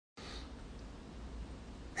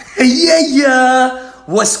Yeah.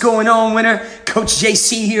 What's going on, winner? Coach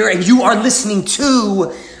JC here, and you are listening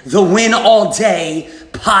to the Win All Day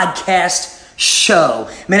podcast show.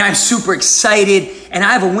 Man, I'm super excited, and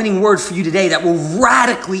I have a winning word for you today that will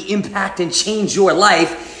radically impact and change your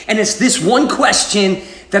life. And it's this one question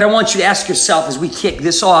that I want you to ask yourself as we kick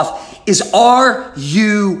this off is, are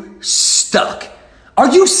you stuck?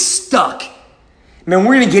 Are you stuck? Man,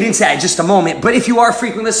 we're going to get into that in just a moment. But if you are a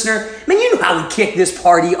frequent listener, man, you know how we kick this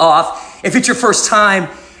party off. If it's your first time,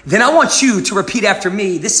 then I want you to repeat after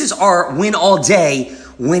me. This is our Win All Day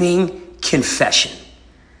winning confession.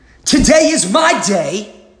 Today is my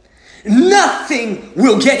day. Nothing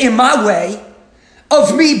will get in my way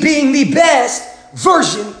of me being the best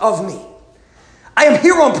version of me. I am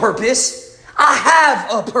here on purpose. I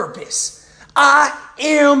have a purpose. I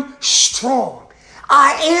am strong.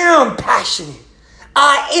 I am passionate.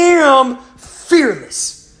 I am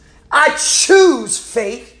fearless. I choose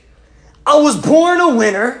faith. I was born a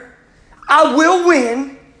winner. I will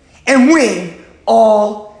win and win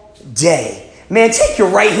all day. Man, take your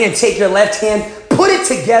right hand, take your left hand, put it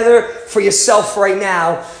together for yourself right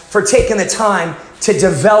now for taking the time to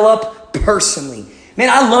develop personally. Man,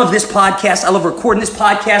 I love this podcast. I love recording this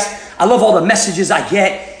podcast. I love all the messages I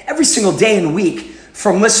get every single day in the week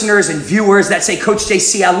from listeners and viewers that say, Coach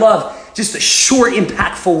JC, I love just a short,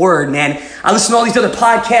 impactful word, man. I listen to all these other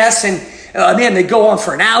podcasts and man, they go on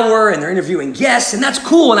for an hour and they're interviewing guests, and that's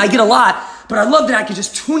cool, and I get a lot, but I love that I can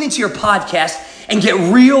just tune into your podcast and get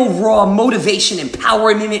real, raw motivation,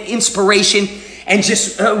 empowerment, inspiration, and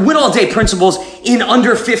just win all day principles in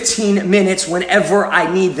under 15 minutes whenever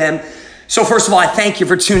I need them. So first of all, I thank you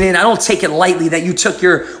for tuning in. I don't take it lightly that you took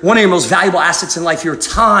one of your most valuable assets in life, your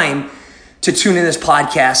time, to tune in this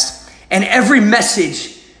podcast. And every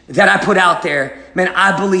message that I put out there, man,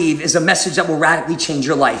 I believe is a message that will radically change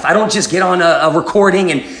your life. I don't just get on a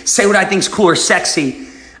recording and say what I think is cool or sexy.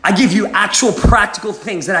 I give you actual practical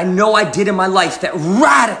things that I know I did in my life that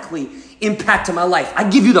radically impacted my life. I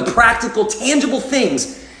give you the practical, tangible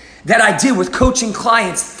things that I did with coaching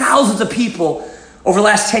clients, thousands of people over the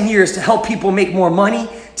last 10 years to help people make more money,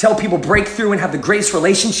 to help people break through and have the greatest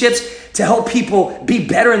relationships, to help people be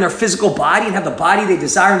better in their physical body and have the body they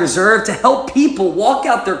desire and deserve, to help people walk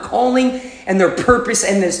out their calling and their purpose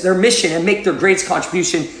and their mission and make their greatest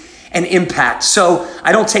contribution and impact. So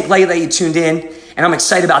I don't take lightly that you tuned in, and I'm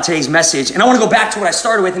excited about today's message. And I want to go back to what I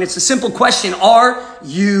started with, and it's a simple question. Are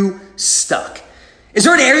you stuck? Is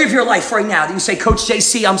there an area of your life right now that you say, Coach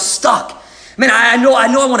JC, I'm stuck? Man, I know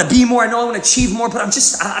I want to be more. I know I want to achieve more, but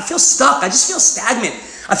I feel stuck. I just feel stagnant.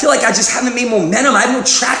 I feel like I just haven't made momentum. I have no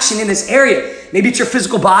traction in this area. Maybe it's your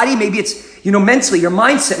physical body. Maybe it's, mentally, your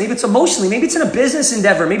mindset. Maybe it's emotionally. Maybe it's in a business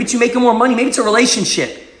endeavor. Maybe it's you making more money. Maybe it's a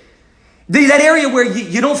relationship. That area where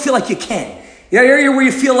you don't feel like you can. That area where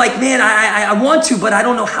you feel like, man, I want to, but I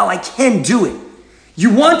don't know how I can do it.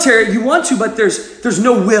 You want to, but there's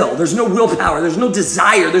no will. There's no willpower. There's no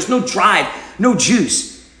desire. There's no drive, no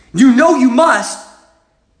juice. You know you must,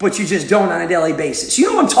 but you just don't on a daily basis. You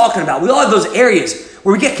know what I'm talking about. We all have those areas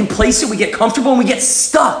where we get complacent, we get comfortable, and we get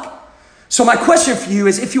stuck. So my question for you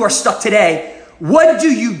is, if you are stuck today, what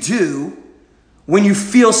do you do when you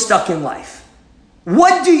feel stuck in life?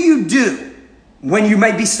 What do you do when you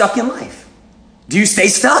might be stuck in life? Do you stay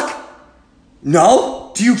stuck?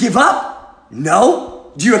 No. Do you give up?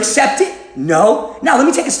 No. Do you accept it? No. Now, let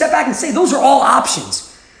me take a step back and say those are all options.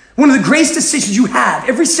 One of the greatest decisions you have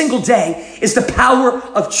every single day is the power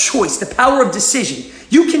of choice, the power of decision.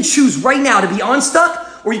 You can choose right now to be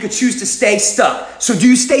unstuck, or you could choose to stay stuck. So do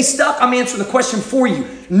you stay stuck? I'm answering the question for you.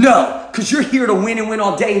 No, because you're here to win and win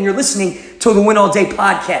all day, and you're listening to the Win All Day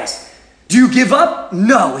podcast. Do you give up?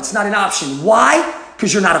 No, it's not an option. Why?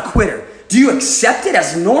 Because you're not a quitter. Do you accept it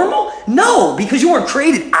as normal? No, because you weren't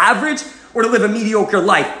created average or to live a mediocre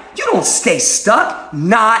life. You don't stay stuck,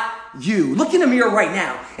 not you. Look in the mirror right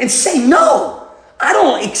now and say, no, I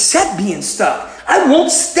don't accept being stuck. I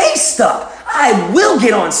won't stay stuck. I will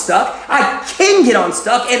get unstuck. I can get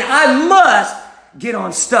unstuck, and I must get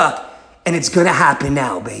unstuck. And it's going to happen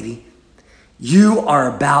now, baby. You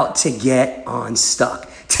are about to get unstuck.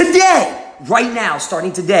 Today, right now,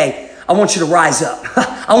 starting today, I want you to rise up.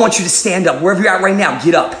 I want you to stand up. Wherever you're at right now,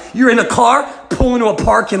 get up. You're in a car, pull into a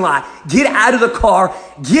parking lot. Get out of the car.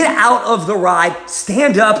 Get out of the ride.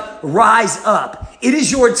 Stand up. Rise up. It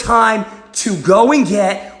is your time to go and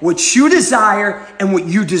get what you desire and what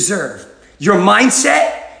you deserve. Your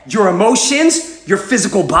mindset, your emotions, your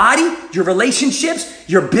physical body, your relationships,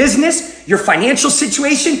 your business, your financial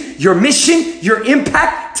situation, your mission, your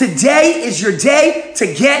impact. Today is your day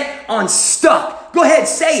to get unstuck. Go ahead,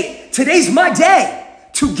 say it. Today's my day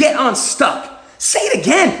to get unstuck. Say it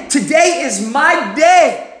again. Today is my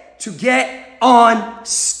day to get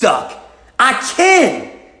unstuck. I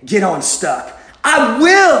can get unstuck. I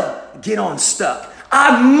will get unstuck.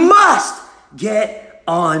 I must get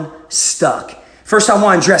unstuck. First, I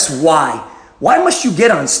want to address why. Why must you get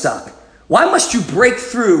unstuck? Why must you break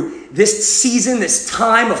through this season, this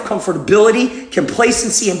time of comfortability,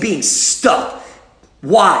 complacency, and being stuck?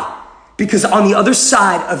 Why? Because on the other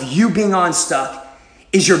side of you being unstuck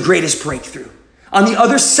is your greatest breakthrough. On the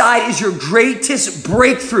other side is your greatest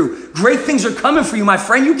breakthrough. Great things are coming for you, my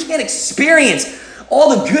friend. You can't experience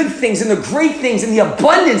all the good things and the great things and the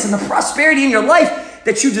abundance and the prosperity in your life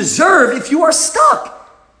that you deserve if you are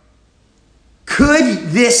stuck. Could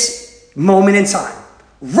this moment in time,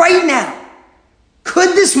 right now, could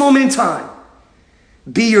this moment in time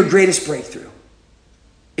be your greatest breakthrough?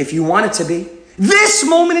 If you want it to be. This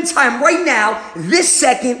moment in time, right now, this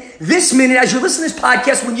second, this minute, as you're listening to this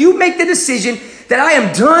podcast, when you make the decision that I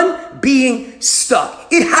am done being stuck,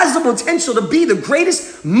 it has the potential to be the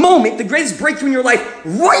greatest moment, the greatest breakthrough in your life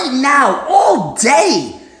right now, all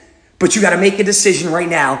day. But you got to make a decision right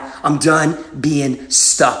now. I'm done being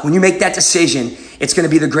stuck. When you make that decision, it's going to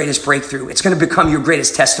be the greatest breakthrough. It's going to become your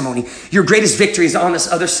greatest testimony. Your greatest victory is on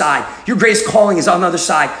this other side. Your greatest calling is on the other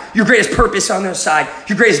side. Your greatest purpose on the other side.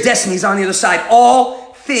 Your greatest destiny is on the other side.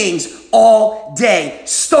 All things, all day,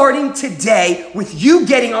 starting today with you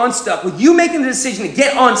getting unstuck, with you making the decision to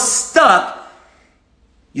get unstuck,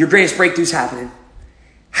 your greatest breakthrough is happening.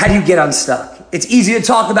 How do you get unstuck? It's easy to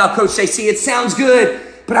talk about, Coach JC. It sounds good.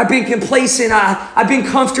 But I've been complacent. I've been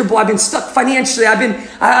comfortable. I've been stuck financially. I've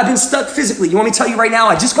been stuck physically. You want me to tell you right now?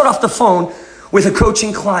 I just got off the phone with a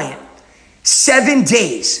coaching client. 7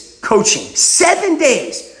 days coaching. 7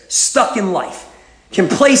 days stuck in life.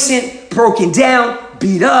 Complacent, broken down,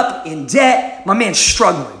 beat up, in debt. My man's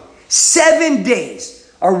struggling. 7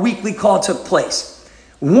 days our weekly call took place.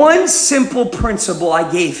 One simple principle I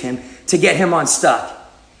gave him to get him unstuck.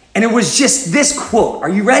 And it was just this quote. Are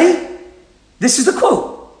you ready? This is the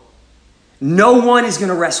quote. No one is going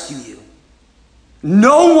to rescue you.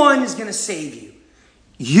 No one is going to save you.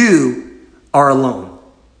 You are alone.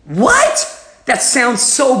 What? That sounds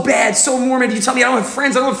so bad, so morbid. You tell me I don't have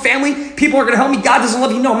friends, I don't have family, people are going to help me, God doesn't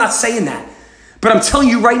love you. No, I'm not saying that. But I'm telling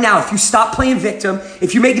you right now, if you stop playing victim,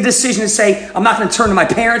 if you make a decision to say, I'm not going to turn to my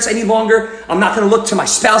parents any longer, I'm not going to look to my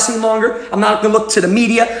spouse any longer, I'm not going to look to the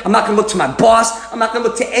media, I'm not going to look to my boss, I'm not going to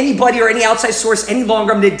look to anybody or any outside source any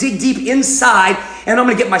longer, I'm going to dig deep inside and I'm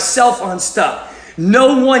going to get myself unstuck.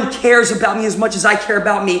 No one cares about me as much as I care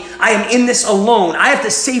about me. I am in this alone. I have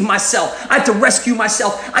to save myself. I have to rescue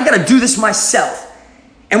myself. I got to do this myself.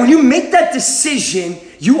 And when you make that decision,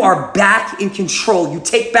 you are back in control. You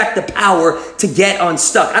take back the power to get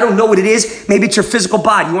unstuck. I don't know what it is. Maybe it's your physical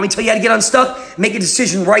body. You want me to tell you how to get unstuck? Make a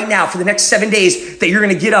decision right now for the next 7 days that you're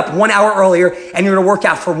going to get up 1 hour earlier and you're going to work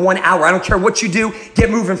out for 1 hour. I don't care what you do. Get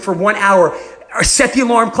moving for 1 hour. Or set the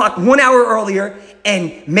alarm clock 1 hour earlier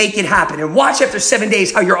and make it happen. And watch after 7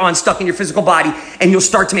 days how you're unstuck in your physical body and you'll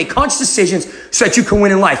start to make conscious decisions so that you can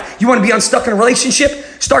win in life. You want to be unstuck in a relationship?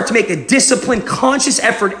 Start to make a disciplined, conscious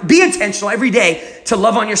effort. Be intentional every day to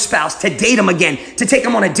love on your spouse, to date them again, to take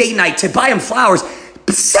them on a date night, to buy them flowers.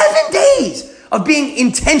 7 days of being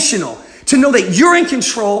intentional to know that you're in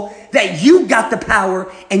control, that you got the power,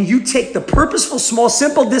 and you take the purposeful, small,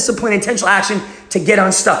 simple, disciplined, intentional action to get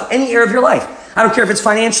unstuck any area of your life. I don't care if it's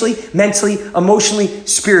financially, mentally, emotionally,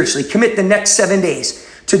 spiritually. Commit the next 7 days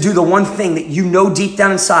to do the one thing that you know deep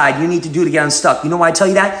down inside you need to do to get unstuck. You know why I tell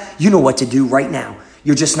you that? You know what to do right now.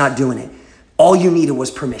 You're just not doing it. All you needed was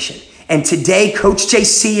permission. And today, Coach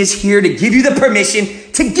JC is here to give you the permission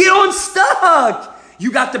to get unstuck. You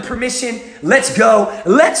got the permission. Let's go.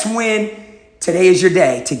 Let's win. Today is your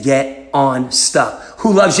day to get unstuck.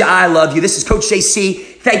 Who loves you? I love you. This is Coach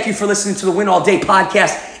JC. Thank you for listening to the Win All Day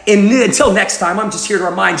podcast. And until next time, I'm just here to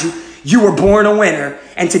remind you, you were born a winner.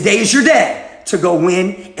 And today is your day to go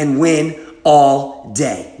win and win all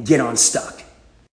day. Get unstuck.